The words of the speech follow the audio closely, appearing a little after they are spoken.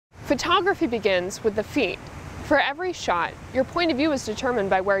Photography begins with the feet. For every shot, your point of view is determined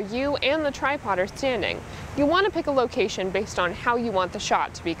by where you and the tripod are standing. You want to pick a location based on how you want the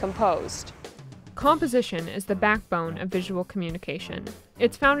shot to be composed. Composition is the backbone of visual communication.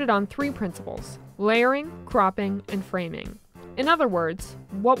 It's founded on 3 principles: layering, cropping, and framing. In other words,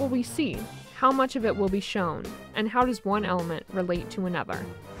 what will we see? How much of it will be shown? And how does one element relate to another?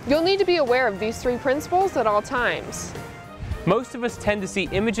 You'll need to be aware of these 3 principles at all times. Most of us tend to see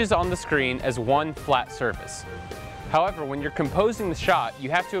images on the screen as one flat surface. However, when you're composing the shot, you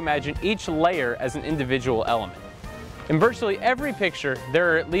have to imagine each layer as an individual element. In virtually every picture,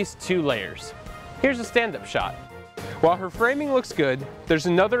 there are at least 2 layers. Here's a stand-up shot. While her framing looks good, there's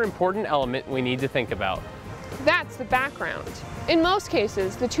another important element we need to think about. That's the background. In most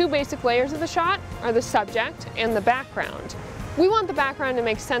cases, the 2 basic layers of the shot are the subject and the background. We want the background to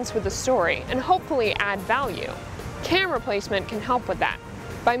make sense with the story and hopefully add value. Camera placement can help with that.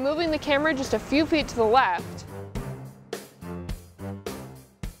 By moving the camera just a few feet to the left,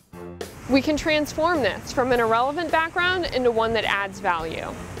 we can transform this from an irrelevant background into one that adds value.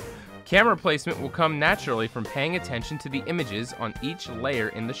 Camera placement will come naturally from paying attention to the images on each layer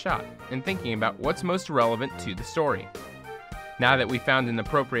in the shot and thinking about what's most relevant to the story. Now that we've found an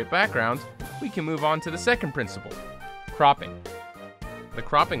appropriate background, we can move on to the second principle, cropping. The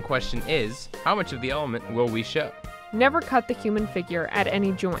cropping question is, how much of the element will we show? Never cut the human figure at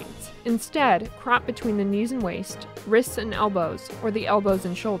any joints. Instead, crop between the knees and waist, wrists and elbows, or the elbows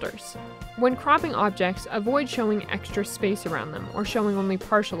and shoulders. When cropping objects, avoid showing extra space around them or showing only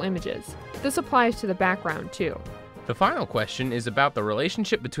partial images. This applies to the background too. The final question is about the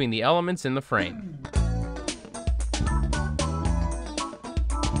relationship between the elements in the frame.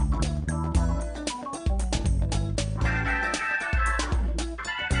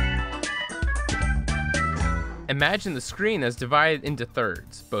 Imagine the screen as divided into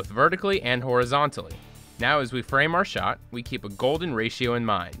thirds, both vertically and horizontally. Now as we frame our shot, we keep a golden ratio in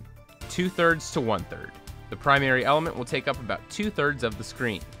mind, 2/3 to 1/3. The primary element will take up about 2/3 of the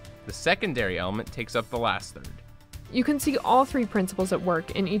screen. The secondary element takes up the last third. You can see all 3 principles at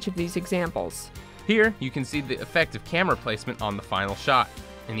work in each of these examples. Here, you can see the effect of camera placement on the final shot.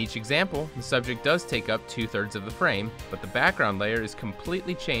 In each example, the subject does take up 2/3 of the frame, but the background layer is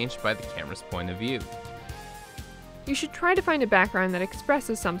completely changed by the camera's point of view. You should try to find a background that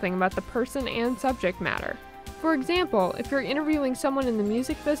expresses something about the person and subject matter. For example, if you're interviewing someone in the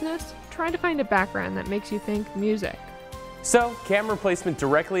music business, try to find a background that makes you think music. So, camera placement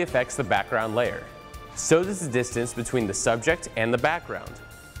directly affects the background layer. So does the distance between the subject and the background.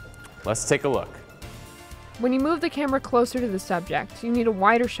 Let's take a look. When you move the camera closer to the subject, you need a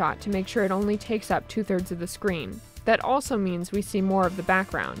wider shot to make sure it only takes up 2/3 of the screen. That also means we see more of the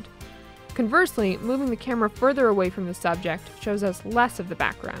background. Conversely, moving the camera further away from the subject shows us less of the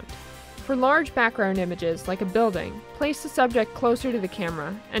background. For large background images, like a building, place the subject closer to the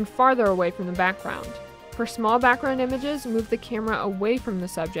camera and farther away from the background. For small background images, move the camera away from the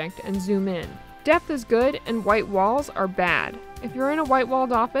subject and zoom in. Depth is good and white walls are bad. If you're in a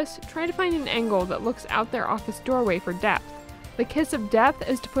white-walled office, try to find an angle that looks out their office doorway for depth. The kiss of death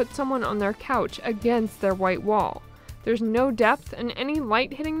is to put someone on their couch against their white wall. There's no depth, and any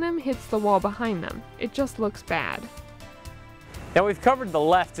light hitting them hits the wall behind them. It just looks bad. Now we've covered the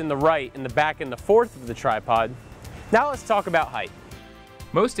left and the right and the back and the forth of the tripod. Now let's talk about height.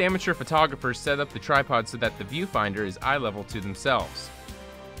 Most amateur photographers set up the tripod so that the viewfinder is eye level to themselves.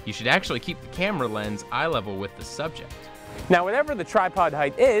 You should actually keep the camera lens eye level with the subject. Now whatever the tripod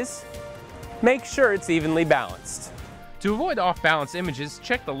height is, make sure it's evenly balanced. To avoid off-balance images,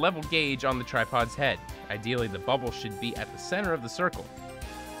 check the level gauge on the tripod's head. Ideally, the bubble should be at the center of the circle.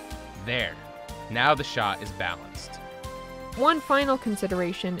 There. Now the shot is balanced. One final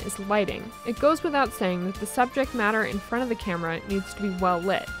consideration is lighting. It goes without saying that the subject matter in front of the camera needs to be well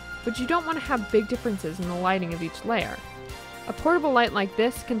lit, but you don't want to have big differences in the lighting of each layer. A portable light like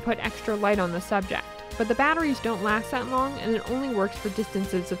this can put extra light on the subject, but the batteries don't last that long and it only works for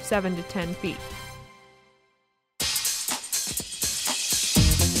distances of 7 to 10 feet.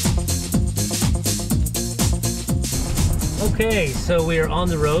 Okay, so we are on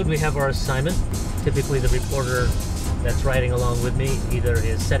the road. We have our assignment. Typically the reporter that's riding along with me either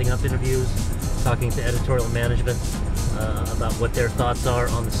is setting up interviews, talking to editorial management about what their thoughts are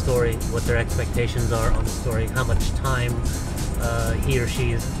on the story, what their expectations are on the story, how much time he or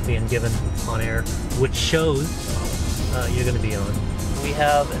she is being given on air, which shows you're going to be on. We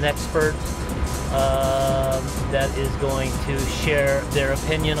have an expert that is going to share their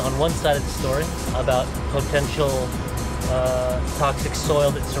opinion on one side of the story about potential toxic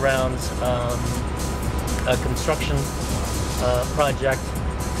soil that surrounds a construction project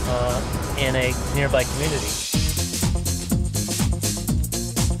in a nearby community.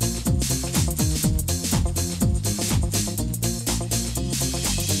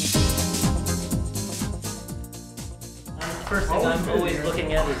 First thing I'm always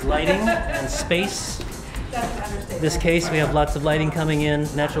looking at is lighting and space. In this case, we have lots of lighting coming in,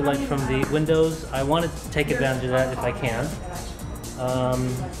 natural light from the windows. I want to take advantage of that if I can,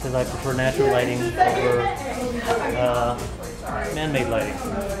 because I prefer natural lighting over man-made lighting.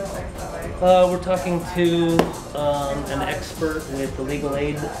 We're talking to an expert with the legal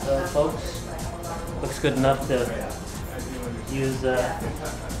aid folks. Looks good enough to use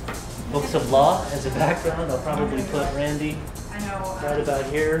books of law as a background. I'll probably put Randy right about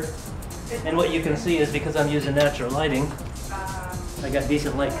here. And what you can see is because I'm using natural lighting, I got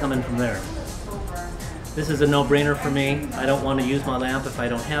decent light coming from there. This is a no-brainer for me. I don't want to use my lamp if I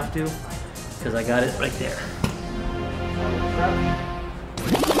don't have to, because I got it right there.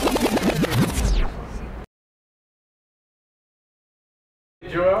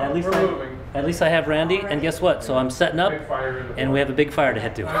 Joel, At least I have Randy, and guess what? So I'm setting up, and we have a big fire to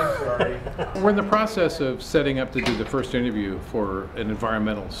head to. We're in the process of setting up to do the first interview for an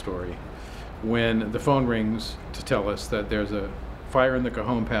environmental story when the phone rings to tell us that there's a fire in the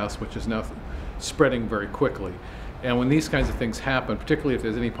Cajon Pass, which is now spreading very quickly. And when these kinds of things happen, particularly if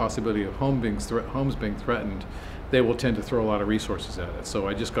there's any possibility of homes being threatened, they will tend to throw a lot of resources at it. So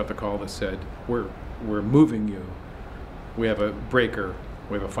I just got the call that said, we're moving you. We have a breaker.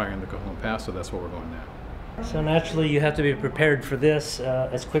 We have a fire in the Cajon Pass, so that's where we're going now. So naturally, you have to be prepared for this.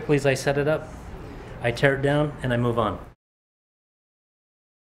 As quickly as I set it up, I tear it down and I move on.